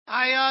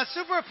I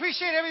super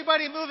appreciate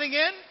everybody moving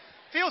in.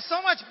 Feels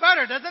so much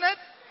better, doesn't it?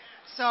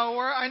 So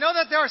I know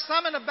that there are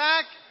some in the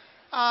back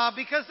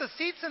because the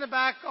seats in the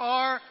back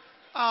are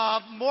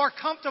more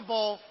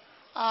comfortable.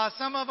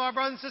 Some of our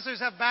brothers and sisters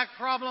have back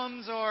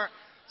problems or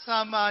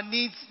some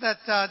needs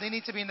that they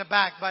need to be in the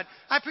back. But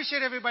I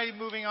appreciate everybody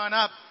moving on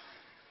up.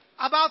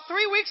 About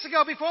 3 weeks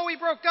ago, before we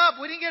broke up,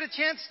 we didn't get a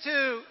chance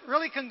to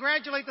really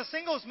congratulate the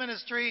singles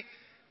ministry.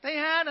 They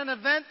had an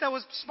event that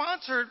was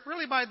sponsored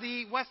really by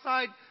the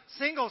Westside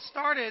Singles,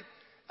 started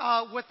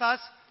with us.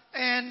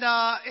 And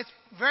it's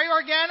very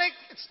organic.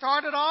 It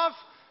started off.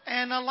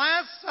 And the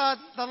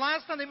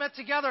last time they met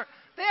together,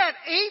 they had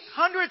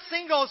 800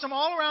 singles from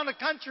all around the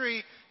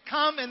country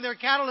come in their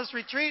Catalyst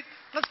retreat.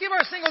 Let's give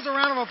our singles a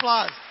round of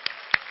applause.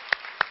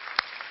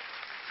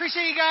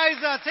 Appreciate you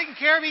guys taking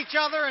care of each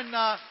other and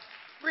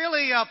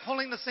really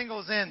pulling the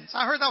singles in. So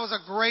I heard that was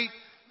a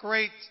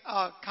great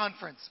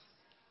conference.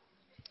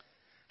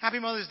 Happy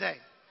Mother's Day.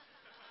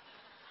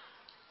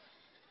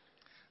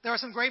 There are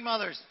some great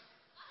mothers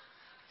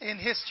in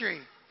history.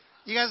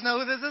 You guys know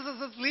who this is?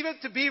 Let's leave it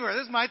to Beaver.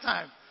 This is my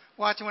time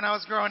watching when I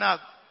was growing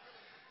up.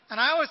 And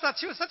I always thought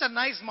she was such a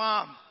nice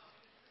mom.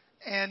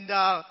 And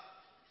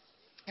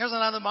here's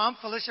another mom,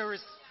 Felicia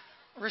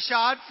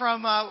Rashad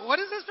from, what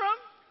is this from?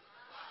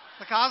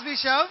 The Cosby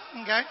Show?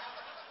 Okay.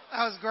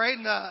 That was great.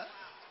 And that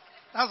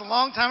was a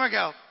long time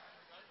ago.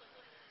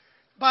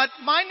 But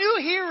my new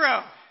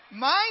hero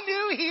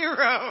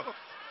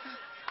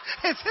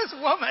is this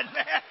woman,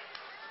 man.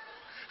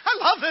 I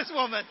love this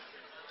woman.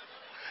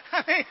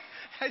 I mean,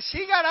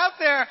 she got up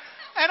there,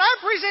 and I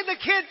appreciate the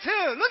kid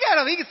too. Look at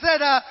him. He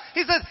said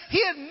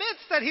he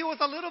admits that he was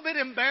a little bit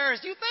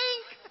embarrassed. You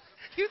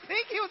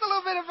think he was a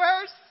little bit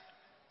embarrassed?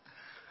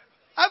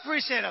 I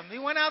appreciate him. He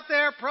went out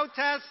there,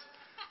 protest,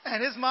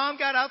 and his mom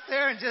got out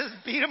there and just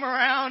beat him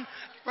around,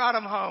 brought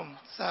him home.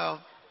 So,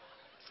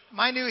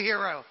 my new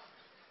hero.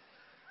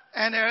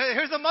 And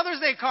here's a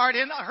Mother's Day card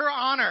in her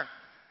honor.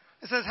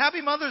 It says,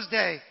 Happy Mother's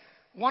Day.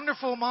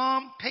 Wonderful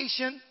mom,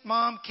 patient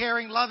mom,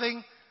 caring,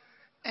 loving,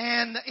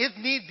 and if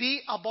need be,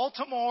 a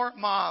Baltimore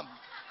mom.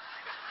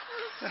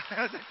 So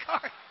there's a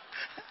card.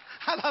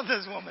 I love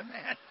this woman,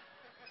 man.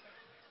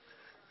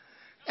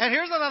 And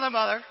here's another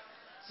mother.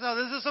 So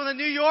this is from the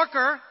New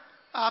Yorker.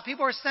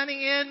 People are sending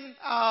in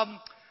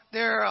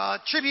their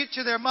tribute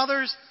to their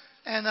mothers.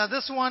 And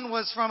this one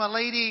was from a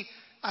lady,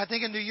 I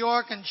think in New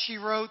York, and she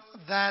wrote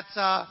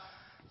that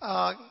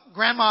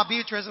Grandma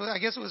Beatrice, I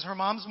guess it was her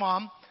mom's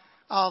mom,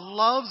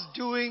 loves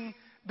doing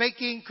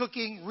baking,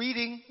 cooking,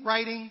 reading,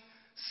 writing,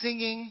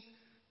 singing,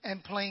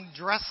 and playing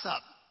dress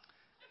up.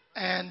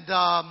 And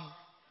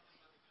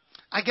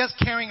I guess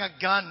carrying a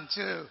gun,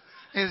 too,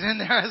 is in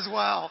there as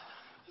well.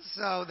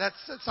 So that's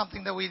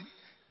something that is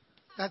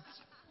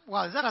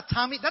that a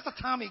Tommy? That's a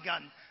Tommy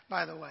gun,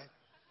 by the way.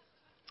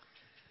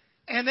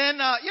 And then,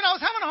 I was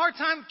having a hard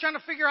time trying to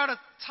figure out a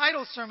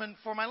title sermon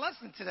for my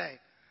lesson today.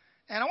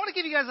 And I want to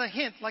give you guys a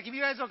hint. Like, if you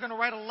guys are going to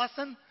write a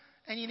lesson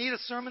and you need a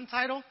sermon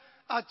title,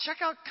 check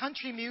out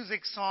country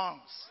music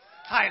songs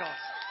titles.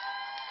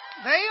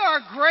 They are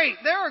great.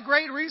 They're a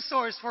great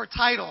resource for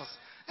titles.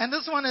 And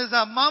this one is,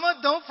 Mama,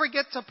 Don't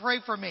Forget to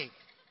Pray for Me.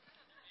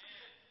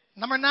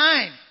 Number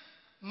 9,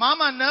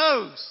 Mama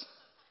Knows.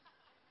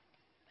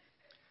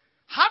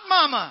 Hot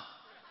Mama.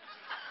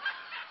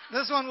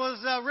 This one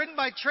was written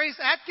by Trace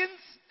Atkins,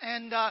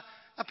 and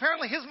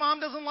apparently his mom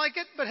doesn't like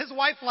it, but his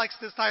wife likes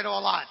this title a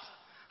lot.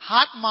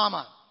 Hot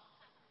Mama.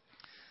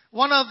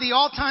 One of the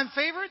all-time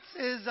favorites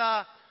is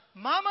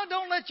Mama,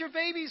 Don't Let Your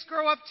Babies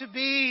Grow Up to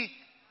Be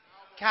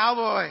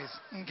Cowboys.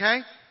 Okay?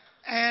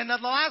 And the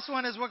last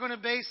one is we're going to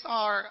base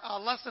our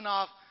lesson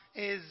off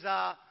is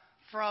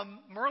from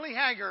Merle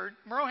Haggard,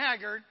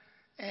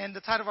 and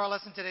the title of our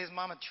lesson today is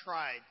Mama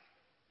Tried.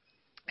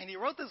 And he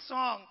wrote this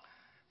song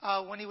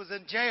when he was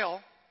in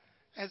jail.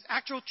 As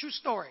actual true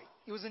story.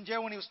 He was in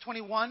jail when he was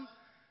 21.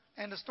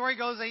 And the story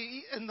goes,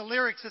 in the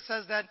lyrics, it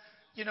says that,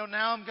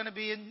 now I'm going to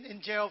be in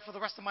jail for the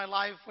rest of my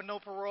life with no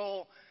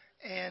parole.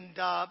 And,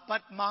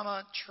 but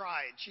Mama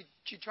tried.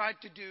 She tried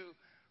to do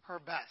her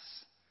best.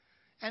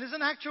 And it's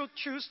an actual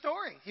true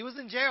story. He was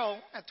in jail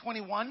at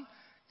 21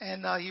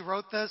 and he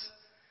wrote this.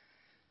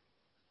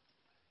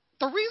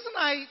 The reason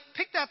I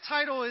picked that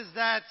title is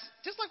that,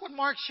 just like what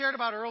Mark shared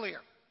about earlier,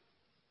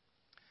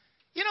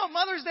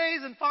 Mother's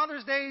Days and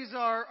Father's Days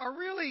are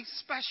really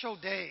special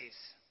days.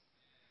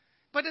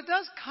 But it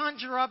does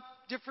conjure up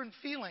different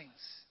feelings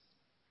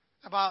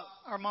about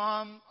our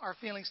mom, our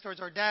feelings towards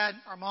our dad,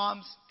 our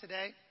moms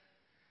today.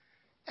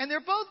 And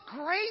they're both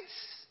great,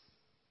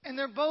 and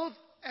they're both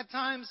at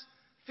times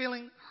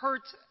feeling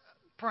hurt,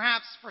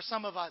 perhaps for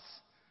some of us,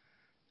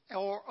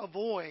 or a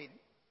void,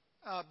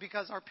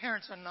 because our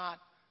parents are not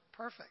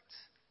perfect.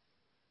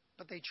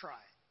 But they try.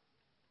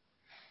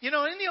 In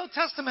the Old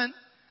Testament,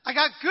 I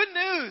got good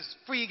news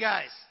for you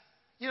guys.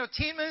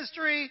 Teen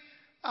ministry,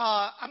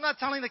 I'm not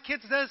telling the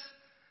kids this.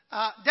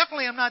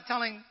 Definitely I'm not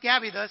telling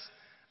Gabby this.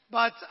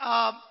 But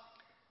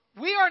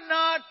we are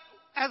not,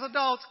 as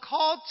adults,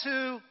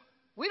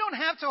 we don't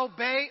have to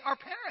obey our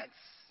parents.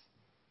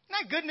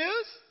 Isn't that good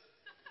news?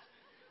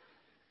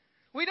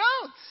 We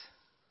don't.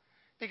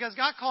 Because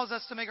God calls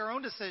us to make our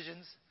own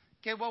decisions,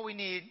 get what we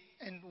need,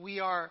 and we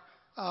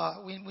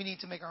need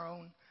to make our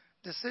own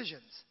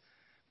decisions.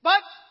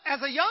 But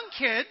as a young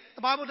kid,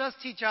 the Bible does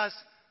teach us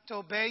to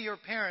obey your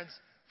parents,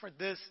 for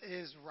this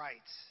is right.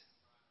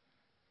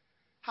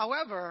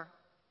 However,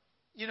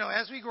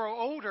 as we grow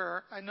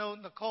older, I know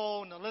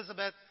Nicole and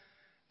Elizabeth,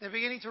 they're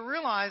beginning to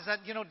realize that,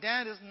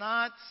 Dad is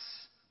not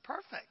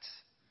perfect.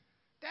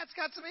 Dad's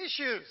got some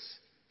issues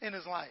in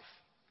his life.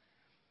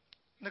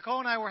 Nicole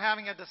and I were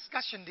having a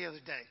discussion the other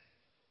day.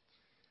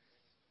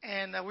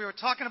 And we were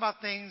talking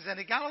about things, and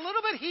it got a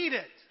little bit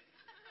heated.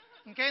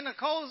 Okay,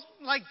 Nicole's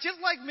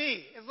just like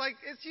me.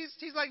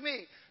 She's like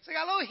me. So it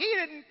got a little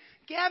heated, and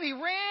Gabby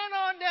ran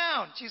on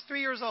down. She's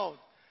 3 years old.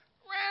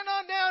 Ran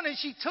on down, and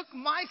she took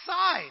my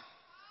side.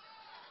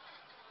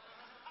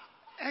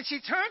 And she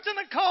turned to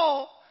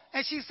Nicole,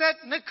 and she said,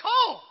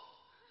 Nicole,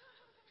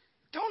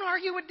 don't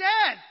argue with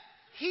Dad.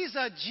 He's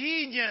a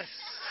genius.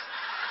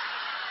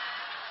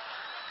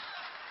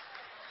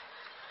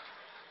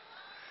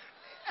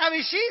 I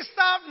mean, she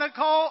stopped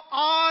Nicole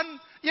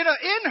in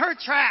her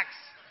tracks.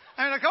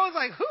 And Nicole's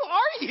like, who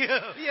are you?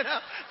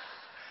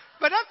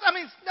 But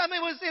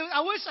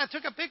I wish I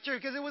took a picture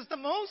because it was the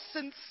most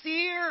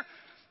sincere,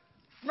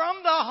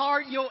 from the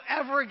heart you'll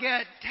ever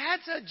get.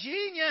 Dad's a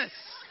genius.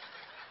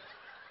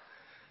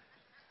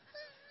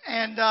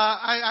 And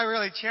I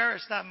really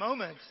cherish that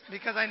moment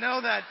because I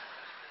know that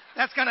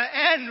that's going to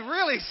end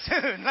really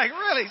soon,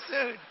 really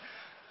soon.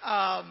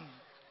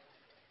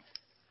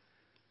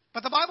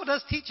 But the Bible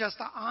does teach us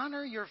to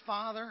honor your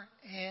father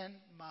and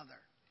mother.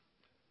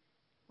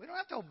 We don't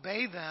have to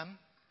obey them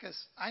because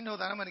I know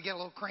that I'm going to get a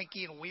little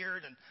cranky and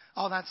weird and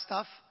all that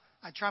stuff.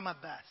 I try my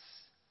best.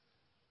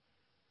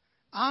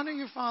 Honor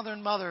your father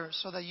and mother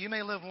so that you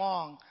may live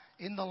long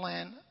in the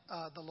land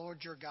the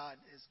Lord your God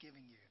is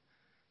giving you.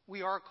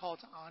 We are called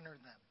to honor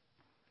them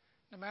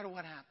no matter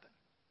what happened.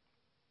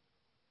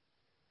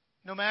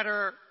 No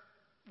matter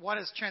what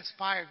has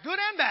transpired, good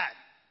and bad.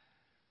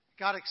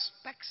 God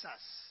expects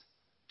us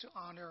to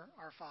honor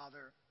our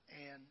father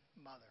and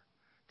mother.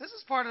 This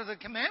is part of the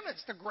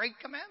commandments, the great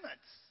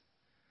commandments.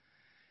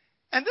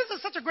 And this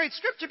is such a great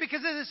scripture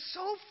because it is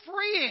so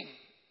freeing.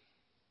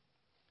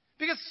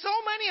 Because so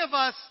many of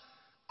us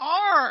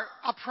are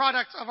a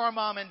product of our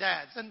mom and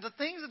dads and the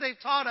things that they've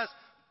taught us,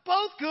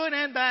 both good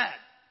and bad.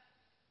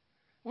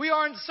 We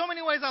are in so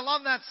many ways. I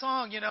love that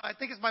song. I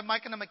think it's by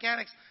Mike and the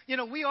Mechanics.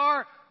 We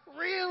are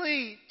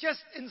really just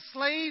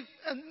enslaved,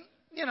 and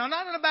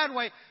not in a bad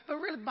way, but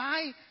really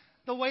by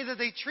the way that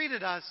they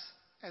treated us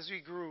as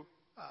we grew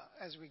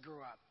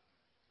up.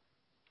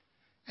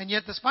 And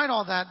yet, despite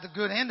all that, the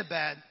good and the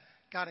bad,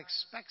 God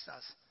expects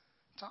us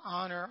to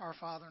honor our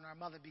father and our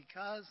mother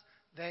because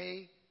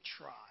they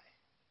try.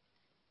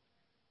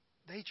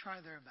 They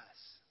try their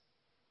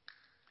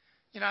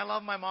best. I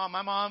love my mom.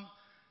 My mom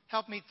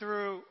helped me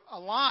through a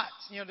lot.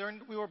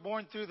 We were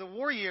born through the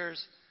war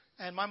years,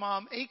 and my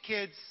mom, 8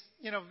 kids,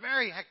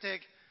 very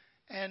hectic,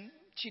 and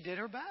she did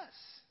her best.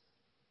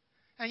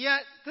 And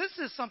yet, this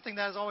is something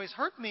that has always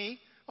hurt me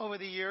over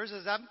the years,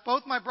 is that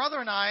both my brother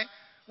and I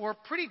were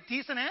pretty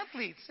decent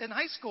athletes in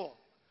high school.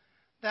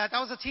 I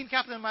was a team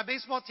captain of my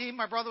baseball team.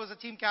 My brother was a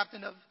team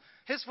captain of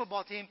his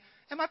football team.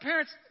 And my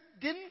parents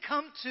didn't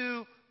come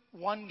to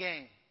one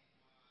game.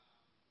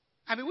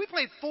 We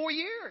played 4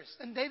 years,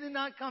 and they did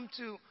not come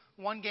to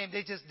one game.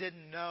 They just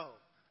didn't know.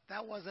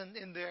 That wasn't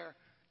in their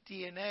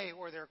DNA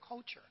or their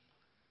culture.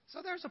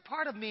 So there's a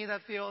part of me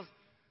that feels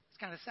it's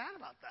kind of sad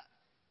about that.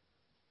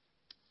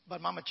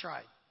 But Mama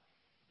tried.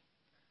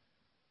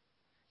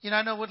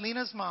 I know with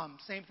Lena's mom,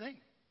 same thing.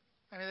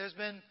 There's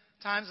been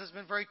times it's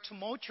been very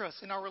tumultuous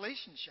in our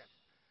relationship.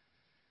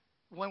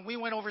 When we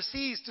went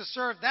overseas to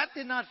serve, that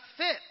did not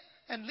fit.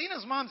 And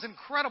Lena's mom's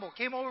incredible.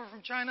 Came over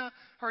from China.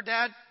 Her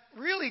dad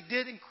really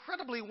did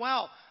incredibly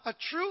well. A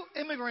true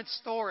immigrant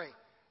story.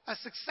 A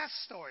success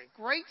story.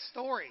 Great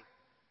story.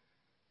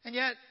 And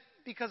yet,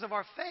 because of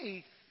our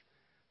faith,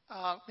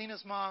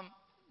 Lena's mom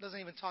doesn't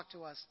even talk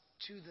to us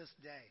to this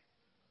day.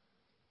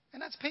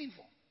 And that's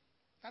painful.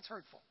 That's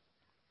hurtful.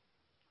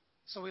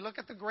 So we look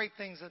at the great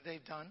things that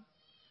they've done,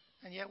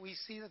 and yet we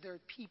see that they're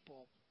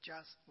people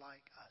just like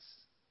us.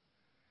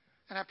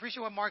 And I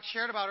appreciate what Mark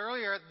shared about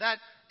earlier, that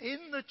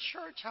in the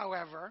church,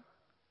 however,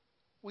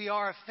 we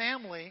are a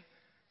family,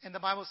 and the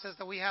Bible says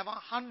that we have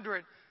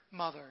 100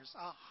 mothers,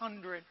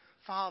 100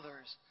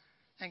 fathers,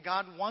 and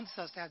God wants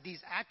us to have these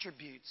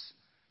attributes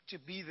to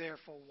be there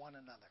for one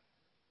another.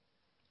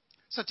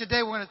 So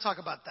today we're going to talk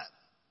about that.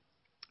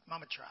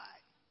 Mama tried.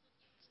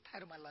 It's the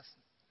title of my lesson.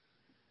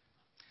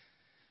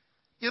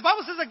 The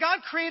Bible says that God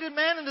created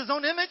man in his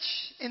own image.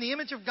 In the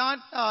image of God,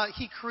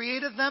 he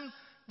created them.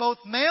 Both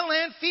male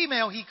and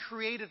female, he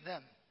created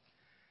them.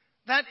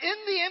 That in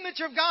the image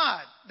of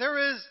God,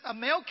 there is a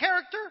male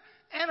character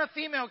and a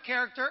female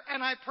character,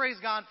 and I praise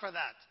God for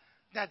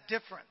that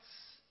difference.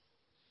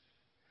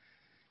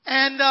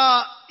 And,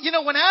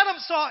 when Adam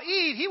saw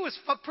Eve, he was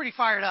pretty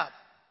fired up.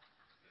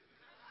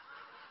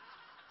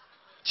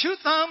 2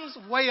 thumbs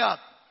way up.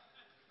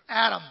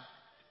 Adam.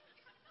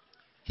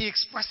 he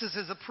expresses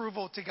his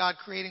approval to God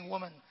creating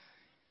woman.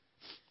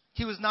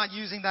 He was not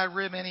using that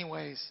rib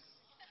anyways.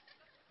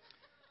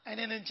 And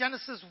then in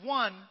Genesis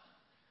 1,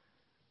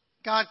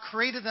 God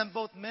created them,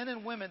 both men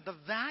and women, the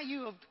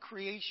value of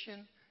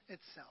creation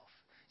itself.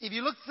 If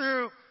you look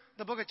through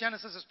the book of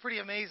Genesis, it's pretty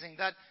amazing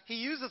that he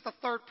uses the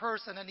third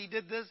person, and he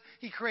did this,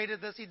 he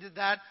created this, he did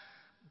that.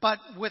 But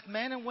with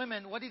men and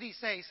women, what did he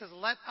say? He says,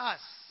 let us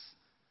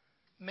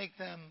make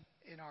them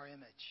in our image.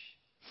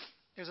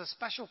 There's a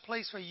special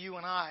place for you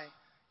and I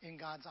in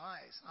God's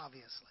eyes,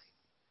 obviously.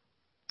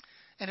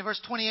 And in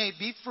verse 28,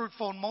 be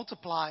fruitful and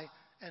multiply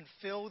and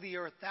fill the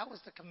earth. That was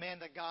the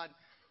command that God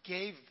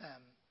gave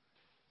them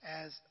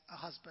as a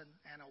husband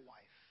and a wife.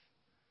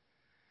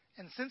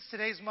 And since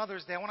today's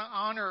Mother's Day, I want to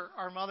honor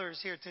our mothers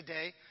here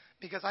today,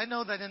 because I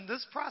know that in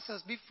this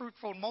process, be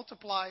fruitful,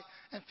 multiply,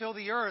 and fill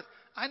the earth,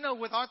 I know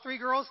with our three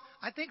girls,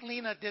 I think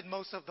Lena did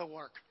most of the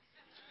work.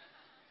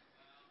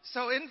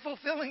 So in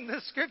fulfilling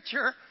this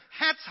scripture,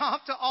 hats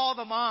off to all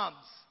the moms.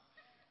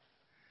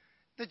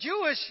 The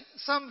Jewish,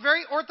 some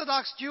very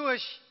Orthodox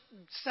Jewish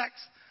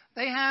sects,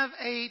 they have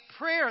a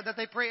prayer that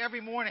they pray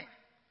every morning.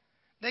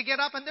 They get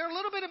up and they're a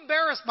little bit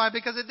embarrassed by it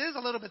because it is a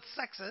little bit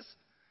sexist.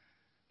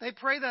 They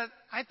pray that,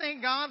 I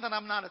thank God that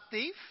I'm not a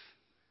thief.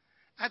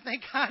 I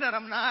thank God that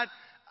I'm not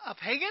a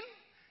pagan.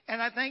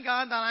 And I thank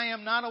God that I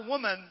am not a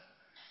woman.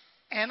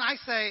 And I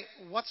say,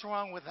 what's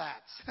wrong with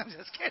that? I'm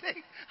just kidding.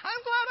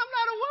 I'm glad I'm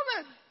not a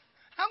woman.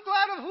 I'm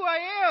glad of who I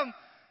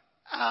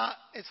am.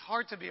 It's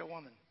hard to be a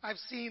woman. I've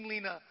seen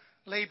Lena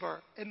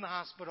labor in the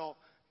hospital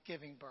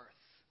giving birth.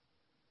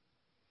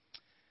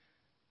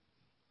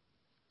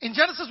 In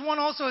Genesis 1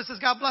 also, it says,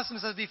 God bless them.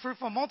 It says, be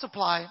fruitful and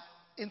multiply.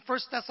 In 1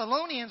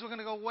 Thessalonians, we're going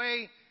to go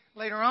way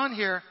later on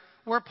here,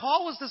 where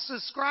Paul was just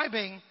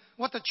describing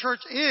what the church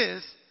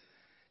is.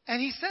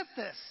 And he said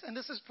this, and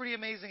this is pretty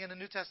amazing in the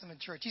New Testament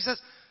church. He says,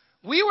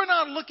 we were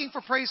not looking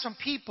for praise from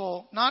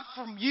people, not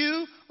from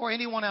you or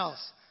anyone else.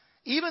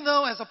 Even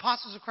though as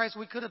apostles of Christ,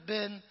 we could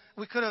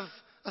have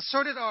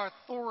asserted our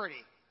authority.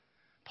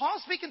 Paul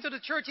speaking to the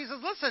church, he says,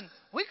 listen,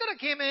 we could have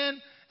came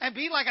in and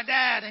be like a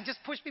dad and just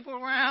push people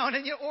around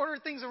and order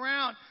things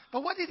around.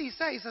 But what did he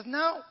say? He says,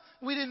 no,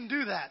 we didn't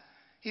do that.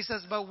 He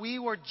says, but we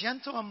were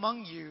gentle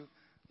among you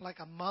like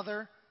a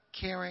mother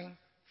caring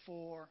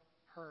for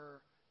her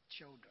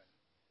children.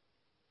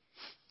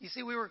 You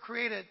see, we were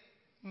created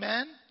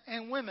men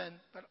and women,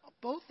 but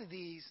both of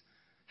these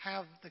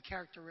have the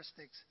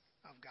characteristics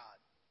of God.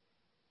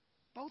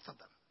 Both of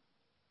them.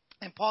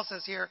 And Paul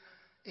says here,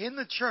 in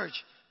the church,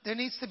 there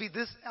needs to be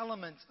this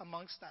element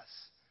amongst us,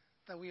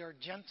 that we are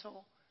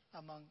gentle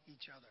among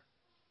each other.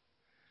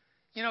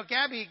 You know,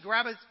 Gabby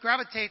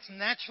gravitates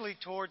naturally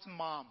towards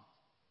mom.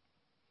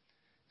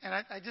 And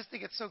I just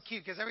think it's so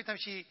cute, because every time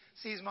she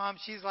sees mom,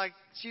 she's like,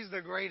 she's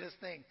the greatest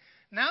thing.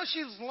 Now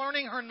she's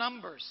learning her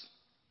numbers.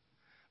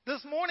 This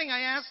morning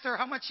I asked her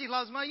how much she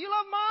loves mom. You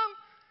love mom?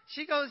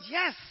 She goes,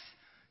 yes.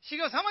 She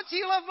goes, how much do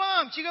you love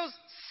mom? She goes, 6.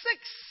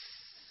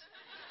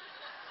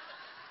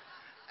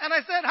 And I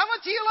said, how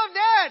much do you love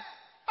dad?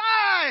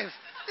 5.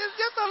 It's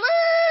just a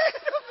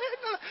little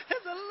bit.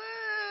 It's a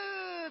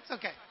little. It's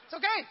okay. It's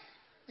okay.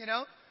 You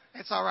know,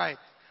 it's all right.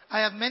 I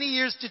have many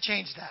years to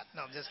change that.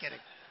 No, I'm just kidding.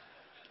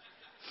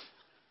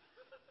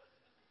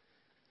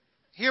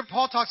 Here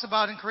Paul talks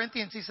about in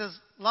Corinthians, he says,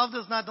 love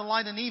does not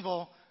delight in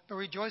evil, but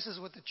rejoices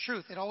with the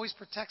truth. It always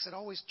protects. It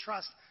always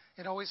trusts.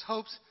 It always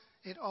hopes.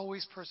 It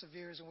always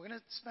perseveres. And we're going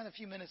to spend a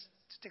few minutes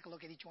to take a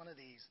look at each one of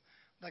these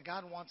that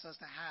God wants us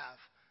to have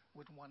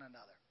with one another.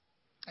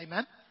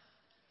 Amen?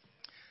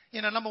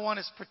 You know, number one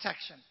is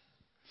protection.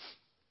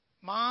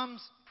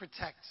 Moms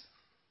protect.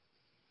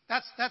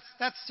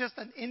 That's just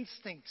an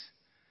instinct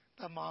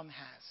that mom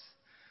has.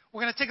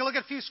 We're going to take a look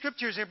at a few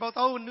scriptures here, both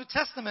Old and New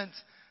Testament,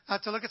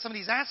 to look at some of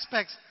these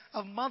aspects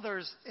of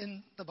mothers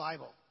in the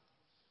Bible.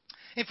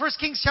 In 1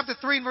 Kings chapter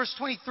 3 and verse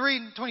 23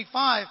 and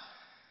 25,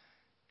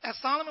 as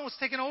Solomon was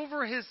taking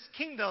over his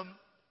kingdom,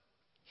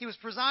 he was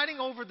presiding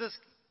over this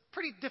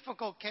pretty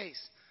difficult case.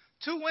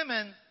 2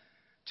 women,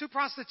 2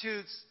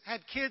 prostitutes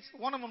had kids.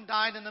 One of them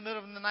died in the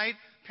middle of the night.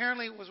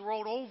 Apparently it was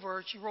rolled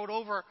over. She rolled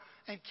over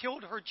and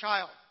killed her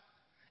child.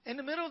 In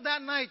the middle of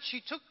that night,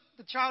 she took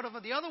the child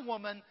of the other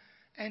woman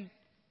and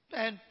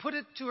put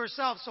it to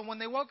herself. So when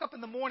they woke up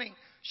in the morning,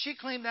 she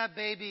claimed that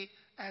baby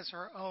as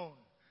her own.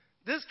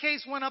 This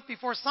case went up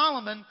before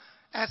Solomon.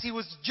 As he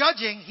was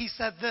judging, he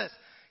said this.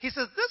 He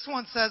says, this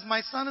one says,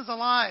 my son is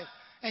alive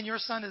and your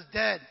son is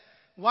dead.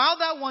 While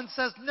that one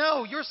says,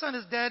 no, your son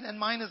is dead and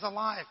mine is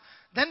alive.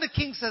 Then the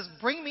king says,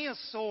 bring me a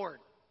sword.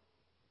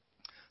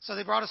 So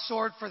they brought a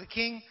sword for the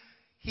king.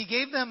 He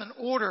gave them an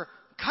order.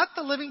 Cut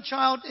the living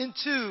child in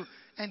 2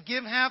 and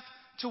give half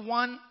to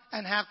one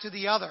and half to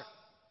the other.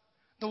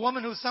 The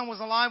woman whose son was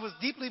alive was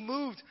deeply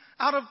moved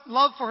out of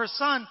love for her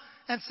son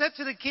and said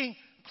to the king,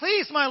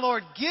 please, my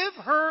lord, give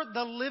her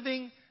the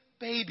living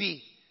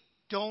baby.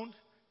 Don't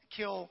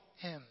kill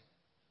him.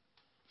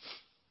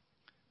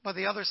 But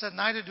the other said,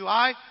 neither do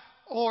I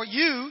or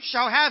you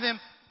shall have him.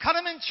 Cut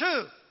him in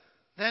 2.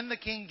 Then the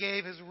king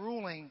gave his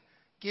ruling,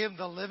 give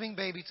the living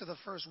baby to the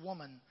first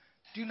woman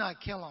Do not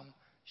kill him.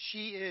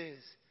 She is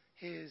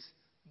his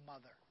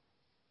mother.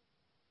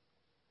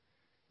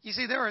 You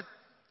see, there are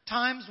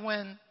times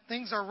when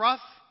things are rough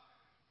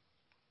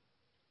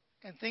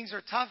and things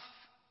are tough,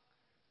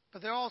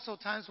 but there are also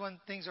times when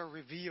things are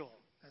revealed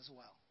as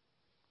well.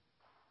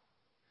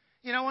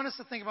 I want us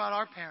to think about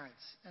our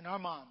parents and our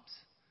moms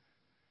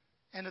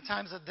and the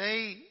times that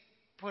they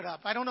put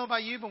up. I don't know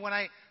about you, but when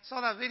I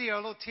saw that video, a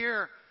little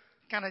tear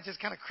kind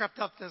of crept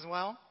up as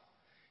well.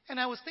 And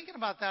I was thinking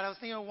about that. I was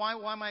thinking, why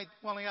am I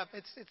welling up?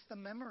 It's the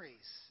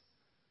memories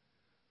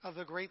of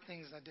the great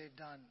things that they've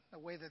done, the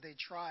way that they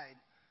tried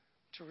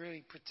to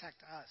really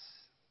protect us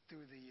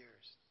through the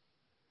years.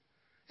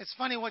 It's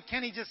funny what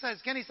Kenny just says.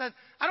 Kenny said,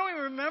 I don't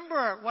even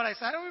remember what I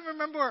said. I don't even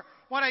remember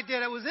what I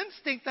did. It was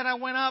instinct that I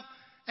went up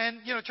and,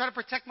 try to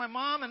protect my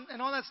mom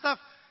and all that stuff.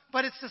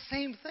 But it's the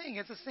same thing.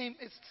 It's the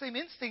same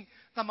instinct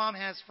the mom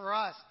has for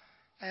us.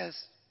 As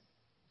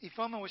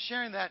Ifoma was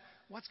sharing that,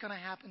 what's going to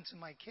happen to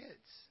my kids?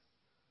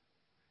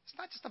 It's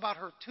not just about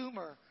her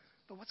tumor,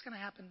 but what's going to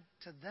happen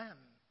to them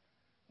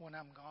when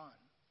I'm gone?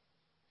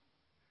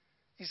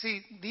 You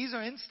see, these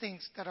are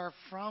instincts that are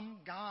from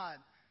God,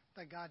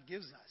 that God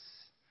gives us.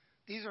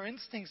 These are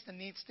instincts that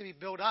needs to be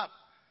built up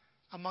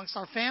amongst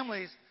our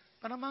families,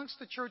 but amongst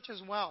the church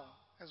as well,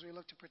 as we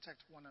look to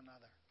protect one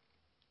another.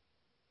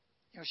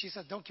 She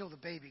said, don't kill the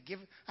baby.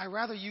 I'd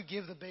rather you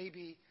give the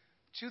baby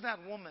to that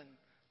woman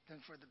than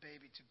for the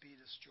baby to be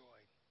destroyed.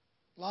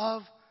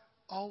 Love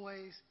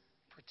always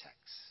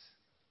protects.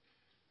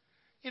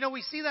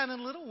 We see that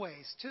in little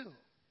ways too,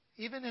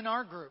 even in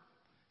our group,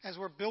 as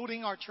we're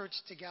building our church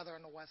together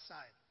on the west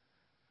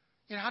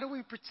side. How do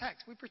we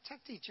protect? We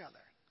protect each other.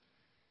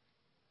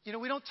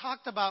 We don't talk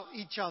about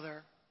each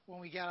other when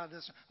we get out of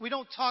this. We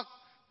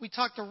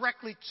talk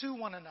directly to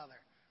one another.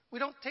 We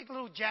don't take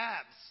little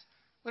jabs.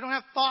 We don't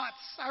have thoughts.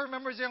 I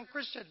remember as a young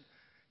Christian,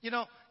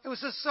 it was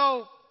just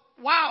so,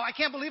 wow, I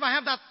can't believe I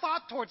have that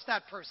thought towards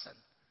that person.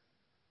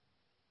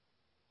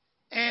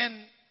 And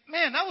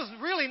man, that was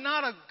really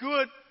not a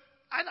good,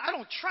 I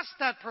don't trust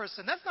that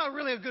person. That's not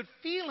really a good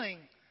feeling.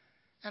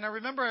 And I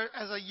remember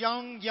as a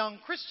young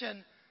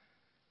Christian,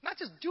 not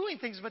just doing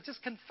things, but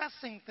just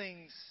confessing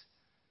things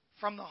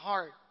from the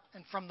heart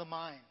and from the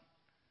mind.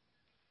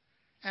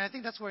 And I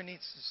think that's where it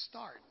needs to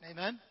start.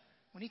 Amen?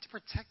 We need to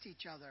protect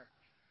each other.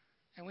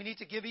 And we need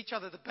to give each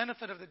other the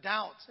benefit of the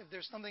doubt. If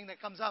there's something that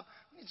comes up,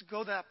 we need to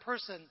go to that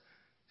person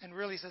and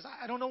really says,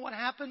 I don't know what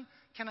happened.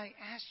 Can I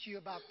ask you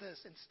about this?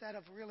 Instead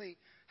of really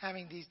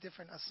having these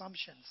different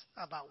assumptions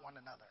about one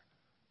another.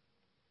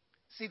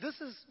 See, this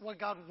is what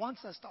God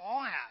wants us to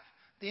all have.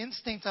 The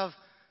instinct of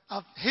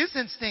His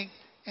instinct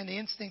and the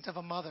instinct of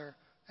a mother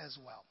as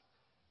well.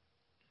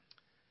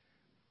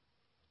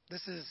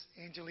 This is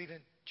Angelina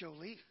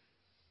Jolie.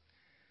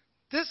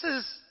 This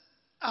is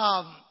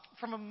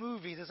from a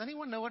movie. Does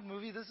anyone know what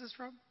movie this is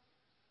from?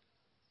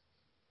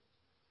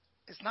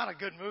 It's not a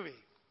good movie.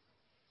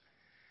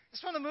 It's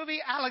from the movie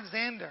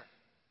Alexander.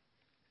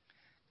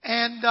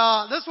 And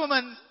this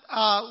woman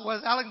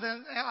was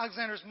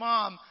Alexander's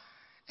mom,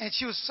 and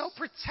she was so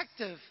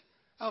protective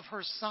of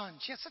her son.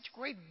 She had such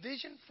great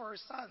vision for her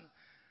son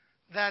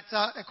that,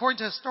 according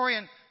to a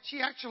historian, she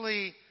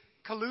actually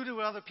colluded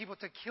with other people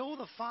to kill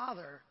the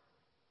father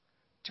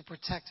to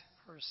protect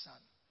her son.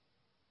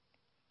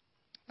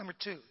 Number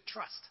 2,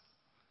 trust.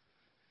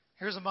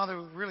 Here's a mother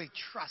who really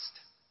trusts,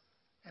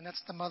 and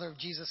that's the mother of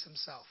Jesus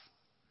himself.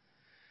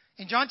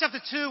 In John chapter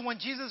 2, when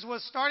Jesus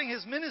was starting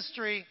his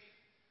ministry,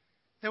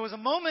 there was a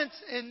moment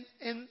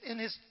in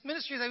his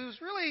ministry that he was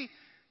really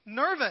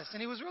nervous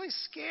and he was really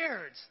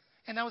scared.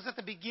 And that was at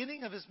the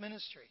beginning of his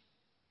ministry.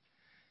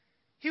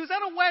 He was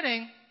at a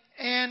wedding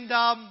and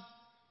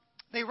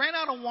they ran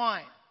out of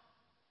wine.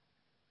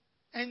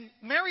 And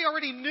Mary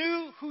already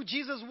knew who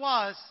Jesus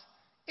was,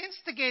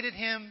 instigated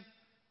him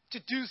to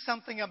do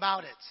something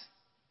about it.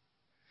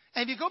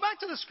 And if you go back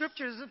to the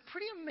scriptures, it's a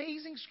pretty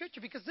amazing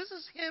scripture because this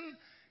is him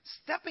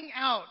stepping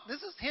out.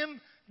 This is him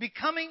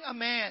becoming a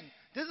man.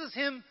 This is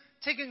him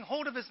taking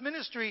hold of his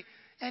ministry.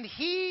 And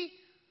he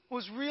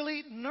was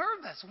really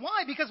nervous.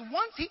 Why? Because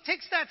once he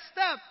takes that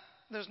step,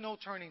 there's no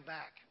turning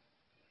back.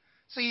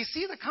 So you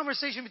see the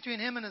conversation between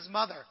him and his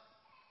mother.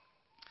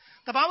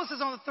 The Bible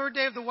says on the third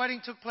day of the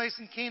wedding took place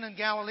in Cana in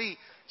Galilee.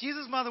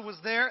 Jesus' mother was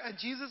there, and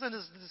Jesus and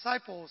his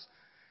disciples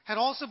had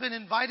also been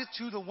invited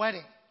to the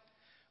wedding.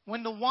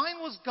 When the wine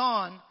was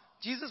gone,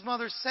 Jesus'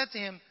 mother said to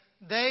him,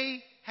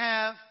 "They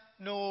have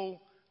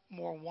no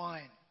more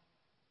wine."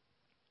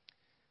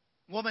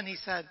 "Woman," he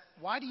said,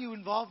 "why do you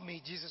involve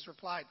me?" Jesus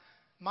replied,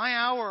 "My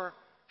hour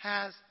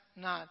has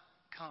not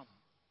come."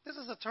 This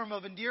is a term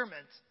of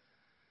endearment,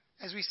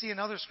 as we see in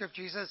other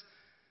scripture. He says,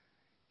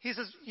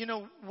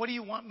 what do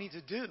you want me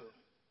to do?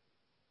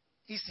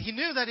 He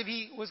knew that if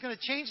he was going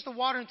to change the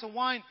water into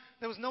wine,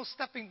 there was no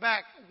stepping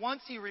back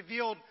once he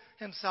revealed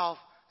himself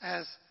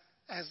as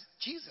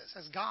Jesus,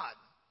 as God.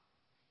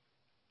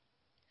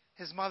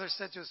 His mother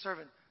said to his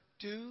servant,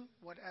 "Do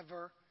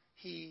whatever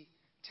he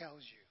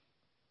tells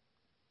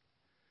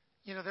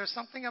you." There's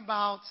something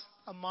about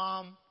a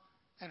mom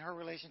and her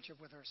relationship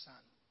with her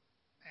son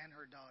and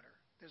her daughter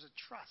There's a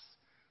trust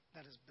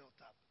that is built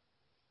up.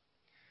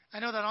 I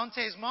know that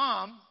Auntie's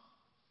mom,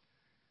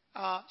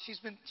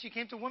 she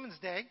came to Women's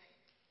Day,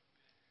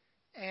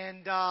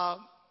 and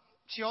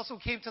she also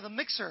came to the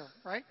mixer,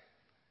 right?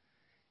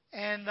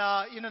 And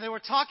they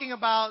were talking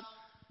about,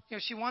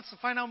 she wants to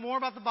find out more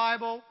about the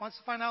Bible, wants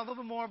to find out a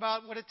little bit more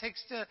about what it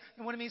takes to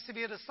and what it means to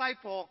be a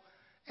disciple.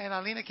 And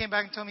Alina came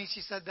back and told me,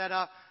 she said that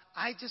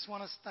I just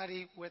want to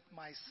study with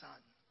my son.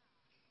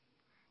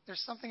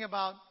 There's something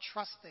about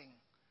trusting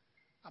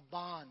a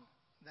bond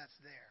that's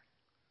there.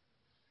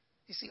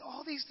 You see,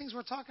 all these things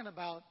we're talking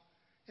about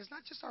is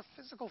not just our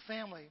physical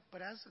family,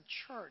 but as a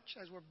church,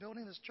 as we're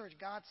building this church,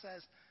 God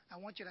says, I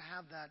want you to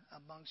have that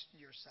amongst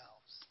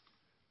yourselves.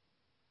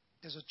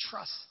 There's a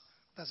trust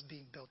that's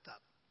being built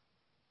up.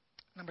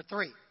 Number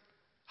 3,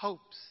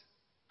 hopes.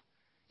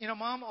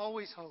 Mom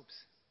always hopes.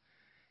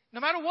 No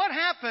matter what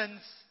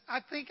happens, I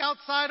think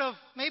outside of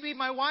maybe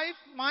my wife,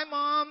 my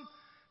mom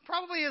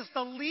probably is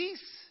the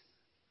least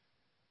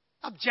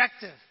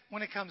objective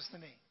when it comes to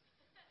me.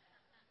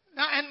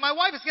 Now, and my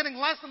wife is getting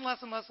less and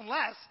less and less and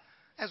less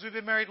as we've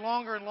been married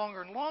longer and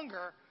longer and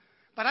longer.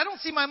 But I don't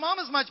see my mom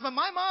as much. But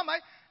my mom,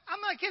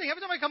 I'm not kidding. Every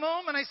time I come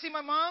home and I see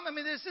my mom,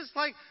 it's just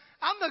like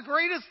I'm the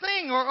greatest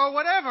thing or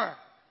whatever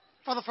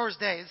for the first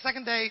day. The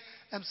second day,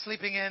 I'm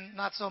sleeping in,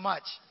 not so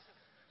much.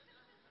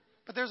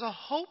 But there's a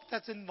hope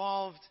that's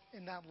involved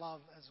in that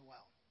love as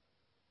well.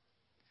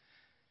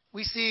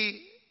 We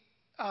see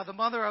the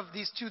mother of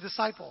these 2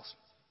 disciples.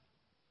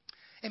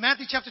 In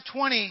Matthew chapter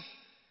 20,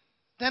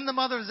 then the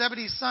mother of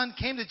Zebedee's son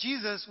came to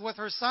Jesus with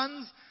her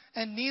sons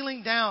and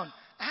kneeling down,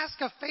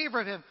 asked a favor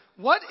of him.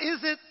 What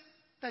is it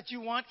that you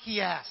want? He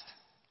asked.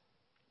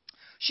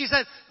 She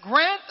said,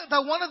 grant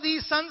that one of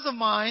these sons of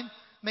mine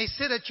may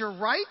sit at your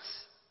right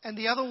and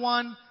the other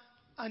one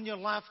on your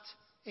left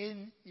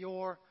in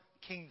your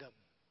kingdom.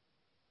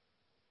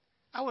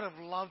 I would have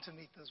loved to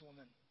meet this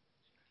woman.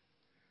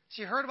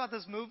 She heard about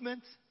this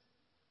movement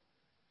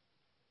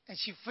and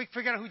she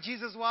figured out who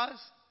Jesus was.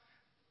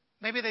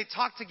 Maybe they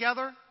talked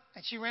together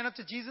and she ran up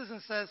to Jesus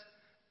and says,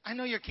 I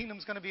know your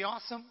kingdom's going to be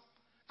awesome.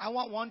 I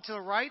want one to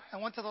the right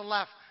and one to the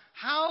left.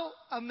 How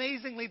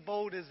amazingly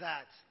bold is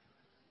that?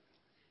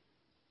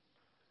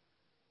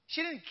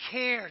 She didn't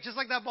care, just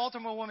like that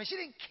Baltimore woman. She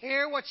didn't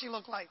care what she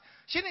looked like.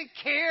 She didn't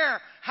care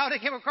how they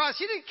came across.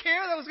 She didn't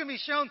care that it was going to be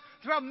shown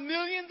throughout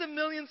millions and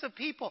millions of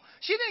people.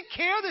 She didn't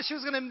care that she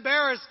was going to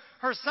embarrass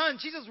her son.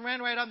 She just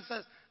ran right up and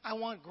says, I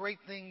want great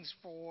things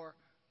for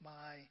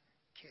my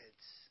kids.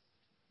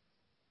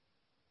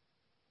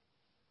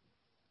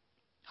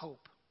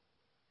 Hope.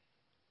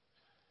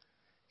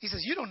 He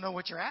says, you don't know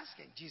what you're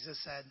asking,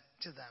 Jesus said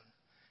to them.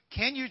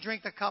 Can you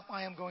drink the cup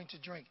I am going to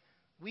drink?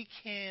 We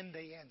can,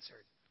 they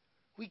answered.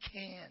 We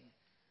can.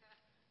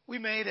 We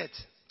made it.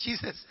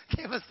 Jesus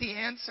gave us the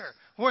answer.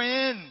 We're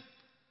in.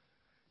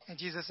 And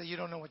Jesus said, you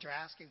don't know what you're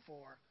asking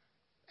for,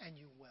 and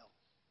you will.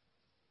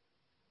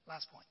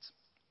 Last point.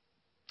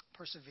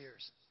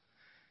 Perseveres.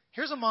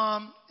 Here's a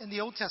mom in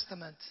the Old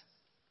Testament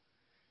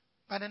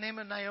by the name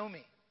of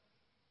Naomi.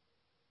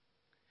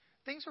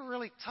 Things were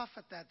really tough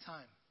at that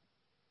time.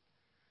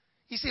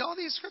 You see, all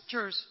these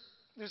scriptures,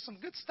 there's some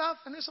good stuff,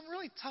 and there's some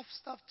really tough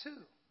stuff too.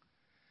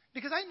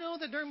 Because I know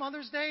that during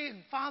Mother's Day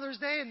and Father's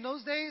Day and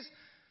those days,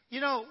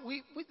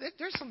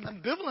 there's some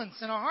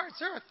ambivalence in our hearts.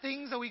 There are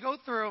things that we go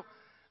through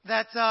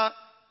that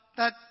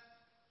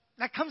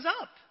comes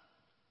up.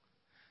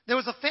 There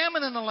was a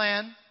famine in the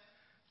land.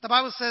 The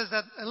Bible says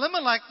that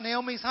Elimelech,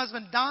 Naomi's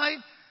husband, died,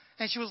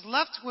 and she was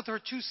left with her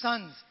 2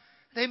 sons.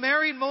 They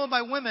married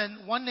Moabite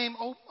women, one named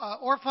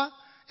Orpah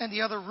and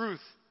the other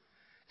Ruth.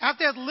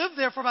 After they had lived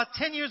there for about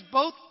 10 years,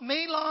 both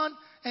Mahlon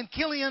and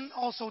Chilion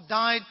also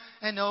died,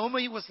 and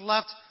Naomi was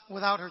left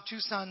without her 2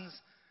 sons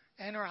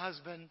and her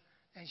husband,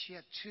 and she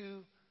had 2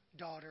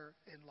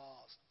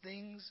 daughter-in-laws.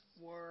 Things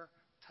were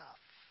tough.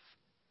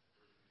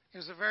 It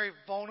was a very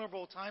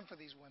vulnerable time for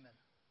these women.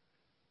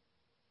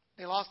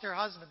 They lost their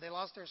husband. They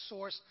lost their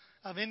source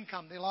of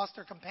income. They lost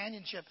their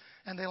companionship,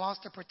 and they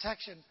lost their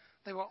protection.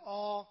 They were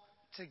all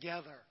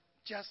together,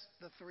 just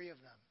the 3 of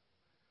them.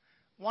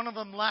 One of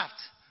them left,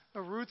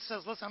 but Ruth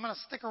says, listen, I'm going to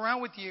stick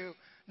around with you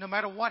no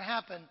matter what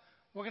happened.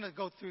 We're going to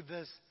go through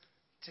this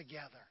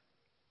together.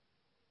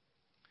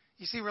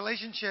 You see,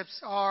 relationships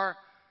are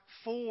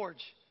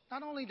forged,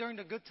 not only during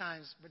the good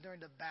times, but during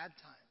the bad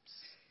times.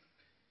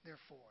 They're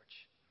forged.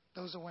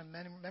 Those are when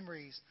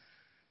memories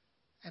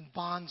and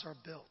bonds are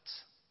built.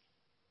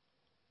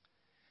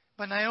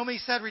 But Naomi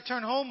said,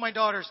 return home, my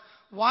daughters.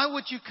 Why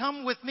would you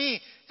come with me?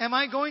 Am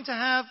I going to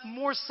have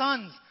more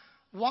sons?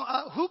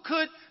 Who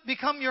could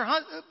become your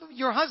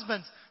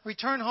husbands?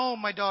 Return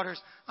home, my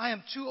daughters. I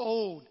am too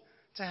old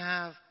to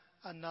have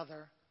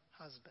another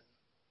husband.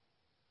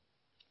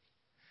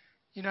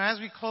 As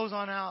we close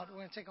on out, we're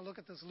going to take a look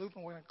at this loop,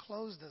 and we're going to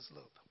close this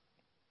loop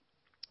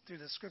through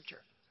the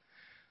scripture.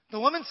 The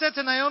woman said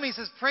to Naomi,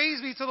 says,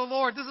 praise be to the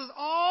Lord. This is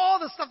all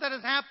the stuff that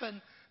has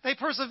happened. They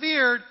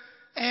persevered,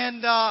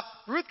 and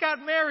Ruth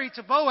got married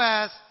to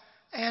Boaz,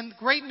 and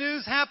great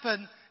news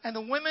happened. And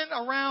the women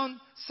around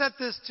said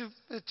this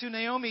to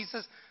Naomi. He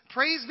says,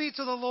 praise be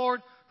to the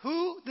Lord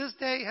who this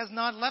day has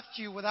not left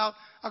you without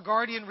a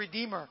guardian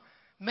redeemer?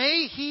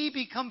 May he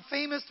become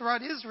famous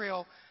throughout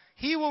Israel.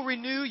 He will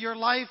renew your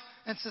life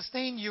and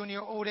sustain you in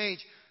your old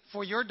age.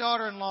 For your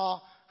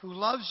daughter-in-law, who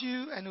loves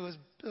you and who is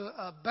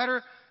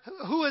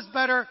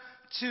better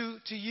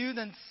to you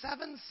than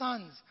 7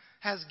 sons,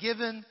 has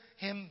given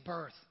him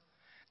birth.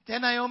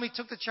 Then Naomi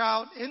took the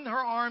child in her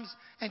arms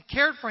and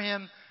cared for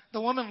him.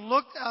 The woman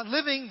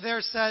living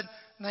there said,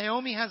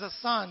 Naomi has a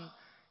son,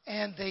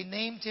 and they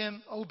named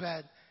him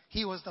Obed.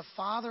 He was the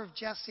father of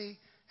Jesse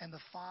and the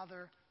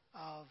father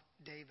of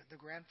David, the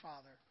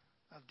grandfather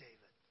of David.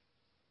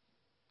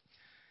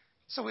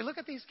 So we look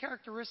at these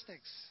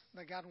characteristics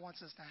that God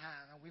wants us to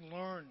have, and we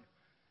learn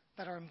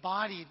that are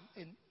embodied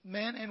in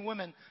men and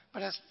women,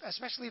 but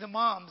especially the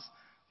moms.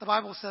 The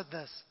Bible said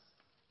this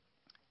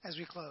as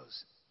we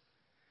close.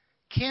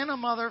 Can a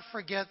mother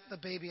forget the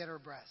baby at her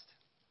breast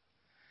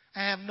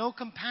and have no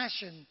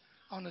compassion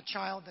on the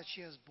child that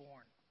she has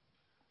born?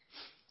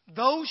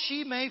 Though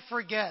she may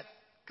forget,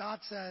 God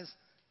says,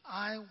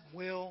 I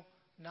will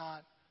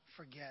not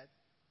forget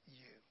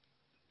you.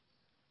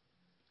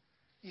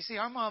 You see,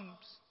 our moms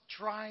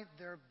try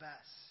their best.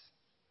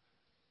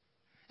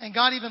 And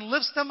God even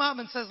lifts them up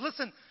and says,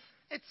 listen,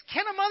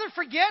 can a mother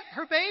forget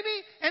her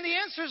baby? And the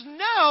answer is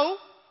no,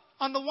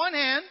 on the one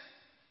hand.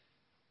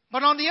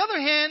 But on the other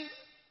hand,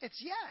 it's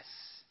yes.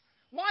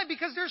 Why?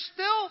 Because they're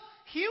still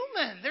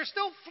human. They're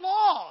still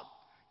flawed,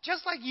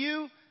 just like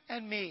you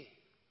and me.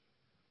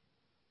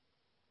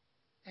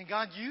 And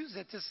God used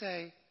it to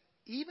say,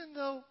 even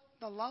though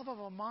the love of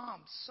a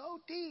mom,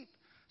 so deep,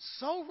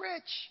 so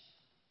rich,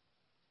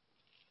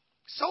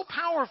 so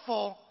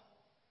powerful,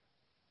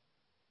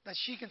 that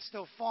she can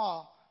still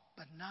fall,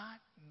 but not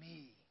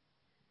me.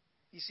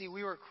 You see,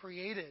 we were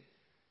created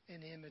in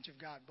the image of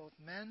God, both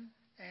men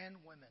and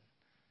women.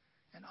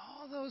 And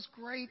all those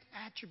great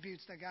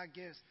attributes that God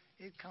gives,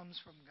 it comes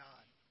from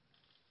God.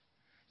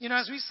 You know,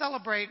 as we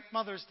celebrate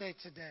Mother's Day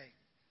today,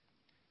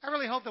 I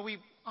really hope that we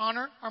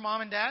honor our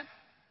mom and dad,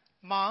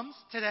 moms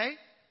today.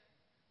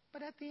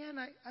 But at the end,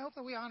 I hope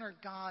that we honor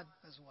God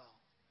as well.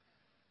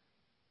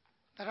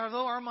 That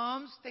although our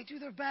moms, they do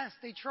their best,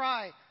 they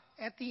try,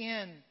 at the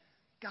end,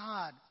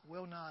 God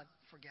will not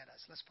forget us.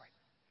 Let's pray.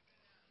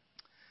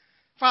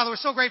 Father, we're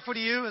so grateful to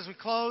you as we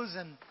close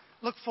and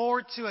look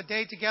forward to a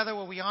day together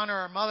where we honor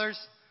our mothers,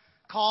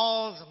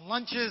 calls and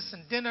lunches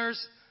and dinners.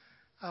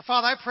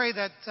 Father, I pray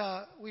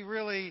that we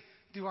really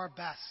do our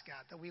best,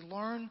 God, that we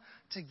learn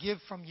to give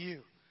from you.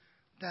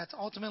 That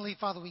ultimately,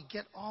 Father, we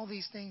get all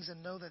these things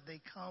and know that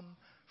they come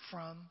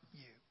from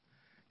you.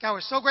 God,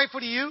 we're so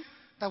grateful to you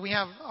that we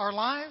have our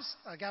lives.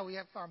 God, we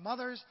have our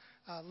mothers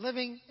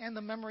living and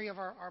the memory of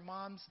our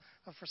moms.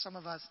 For some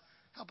of us,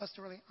 help us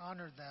to really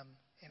honor them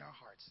in our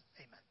hearts.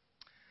 Amen.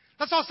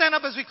 Let's all stand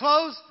up as we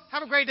close.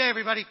 Have a great day,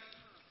 everybody.